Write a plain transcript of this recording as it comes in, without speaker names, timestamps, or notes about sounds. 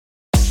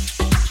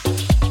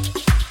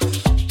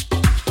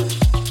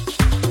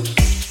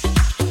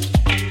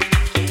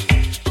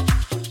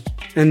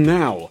And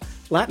now,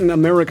 Latin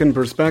American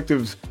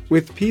Perspectives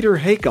with Peter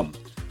Hakam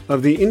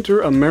of the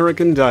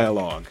Inter-American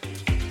Dialogue.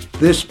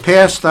 This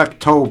past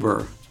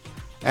October,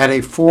 at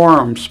a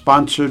forum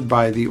sponsored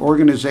by the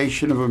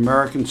Organization of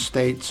American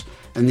States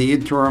and the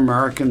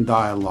Inter-American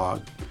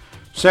Dialogue,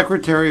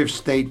 Secretary of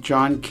State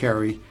John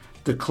Kerry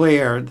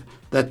declared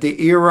that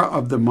the era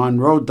of the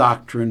Monroe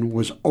Doctrine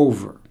was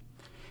over.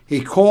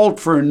 He called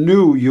for a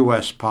new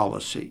U.S.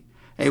 policy,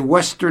 a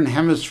Western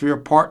Hemisphere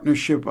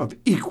partnership of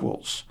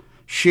equals,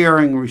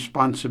 sharing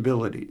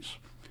responsibilities.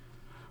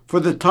 For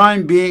the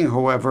time being,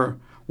 however,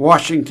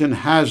 Washington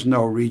has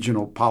no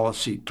regional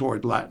policy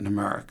toward Latin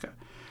America.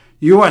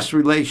 U.S.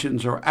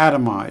 relations are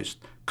atomized,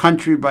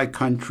 country by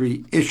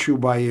country, issue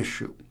by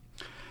issue.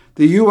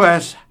 The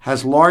U.S.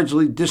 has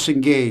largely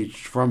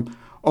disengaged from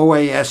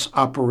OAS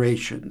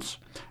operations,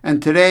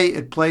 and today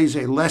it plays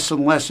a less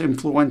and less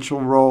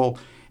influential role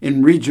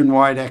in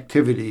region-wide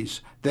activities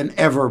than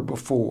ever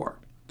before.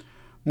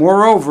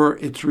 Moreover,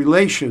 its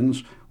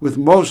relations with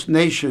most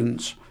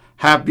nations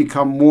have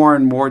become more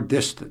and more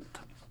distant.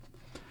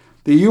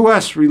 The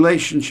U.S.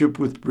 relationship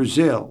with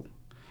Brazil,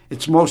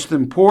 its most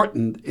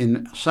important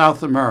in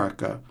South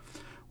America,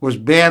 was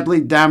badly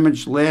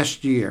damaged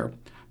last year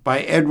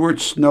by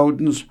Edward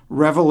Snowden's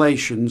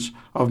revelations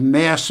of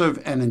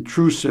massive and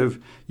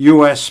intrusive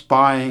U.S.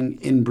 spying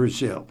in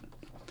Brazil.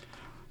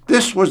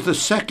 This was the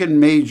second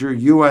major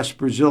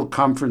U.S.-Brazil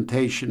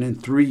confrontation in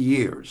 3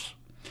 years.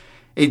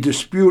 A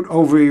dispute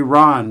over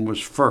Iran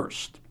was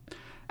first,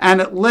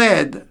 and it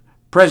led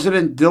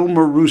President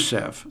Dilma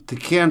Rousseff to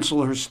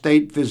cancel her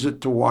state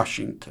visit to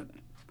Washington.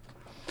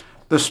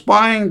 The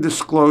spying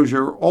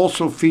disclosure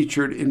also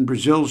featured in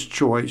Brazil's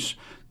choice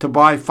to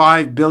buy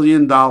 $5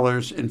 billion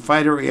in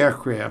fighter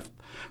aircraft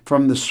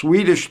from the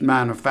Swedish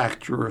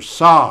manufacturer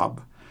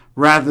Saab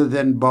rather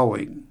than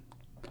Boeing.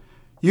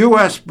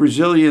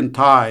 U.S.-Brazilian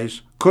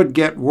ties could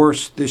get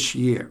worse this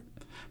year,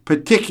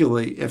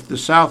 particularly if the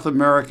South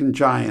American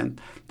giant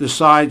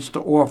decides to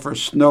offer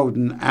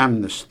Snowden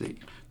amnesty.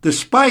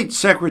 Despite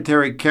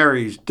Secretary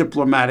Kerry's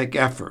diplomatic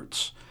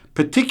efforts,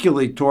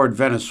 particularly toward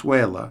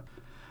Venezuela,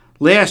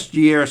 last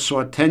year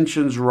saw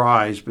tensions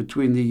rise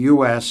between the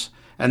U.S.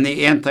 and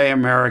the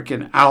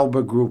anti-American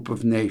ALBA group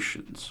of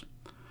nations.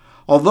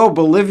 Although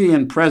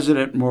Bolivian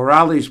President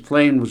Morales'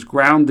 plane was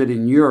grounded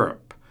in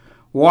Europe,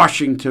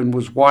 Washington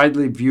was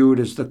widely viewed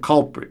as the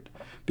culprit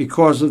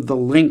because of the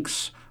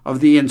links of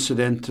the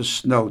incident to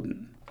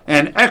Snowden.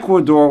 And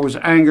Ecuador was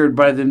angered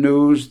by the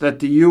news that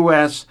the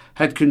U.S.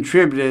 had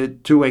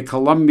contributed to a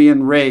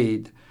Colombian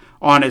raid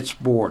on its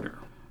border.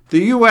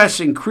 The U.S.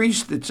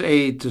 increased its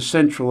aid to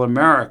Central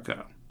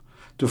America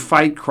to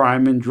fight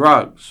crime and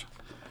drugs,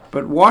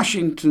 but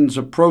Washington's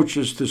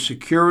approaches to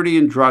security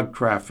and drug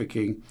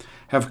trafficking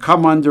have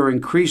come under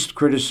increased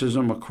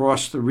criticism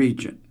across the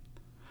region.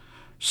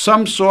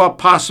 Some saw a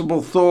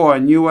possible thaw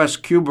in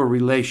U.S.-Cuba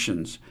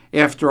relations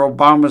after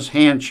Obama's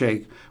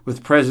handshake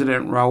with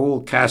President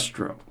Raul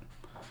Castro.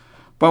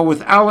 But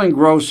with Alan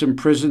Gross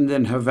imprisoned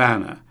in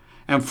Havana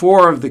and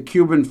 4 of the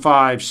Cuban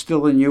 5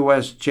 still in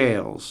U.S.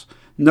 jails,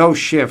 no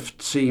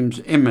shift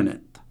seems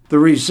imminent. The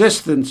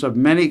resistance of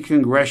many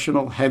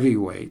congressional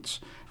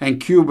heavyweights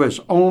and Cuba's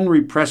own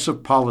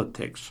repressive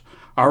politics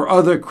are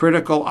other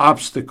critical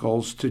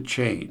obstacles to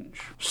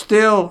change.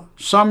 Still,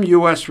 some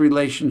U.S.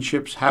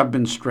 relationships have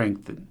been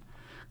strengthened.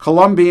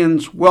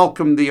 Colombians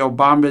welcomed the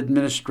Obama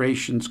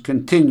administration's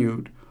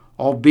continued,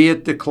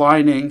 albeit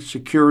declining,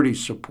 security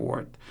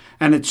support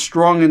and its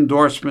strong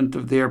endorsement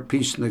of their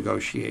peace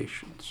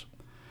negotiations.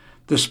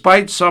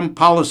 Despite some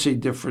policy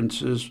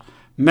differences,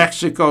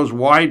 Mexico's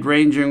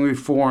wide-ranging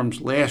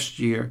reforms last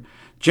year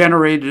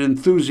generated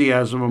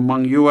enthusiasm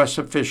among U.S.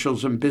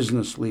 officials and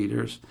business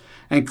leaders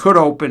and could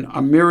open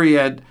a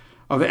myriad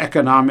of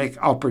economic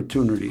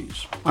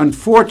opportunities.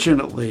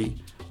 Unfortunately,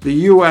 the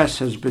U.S.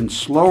 has been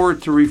slower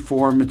to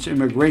reform its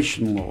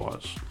immigration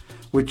laws,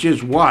 which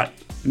is what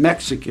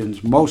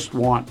Mexicans most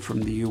want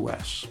from the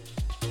U.S.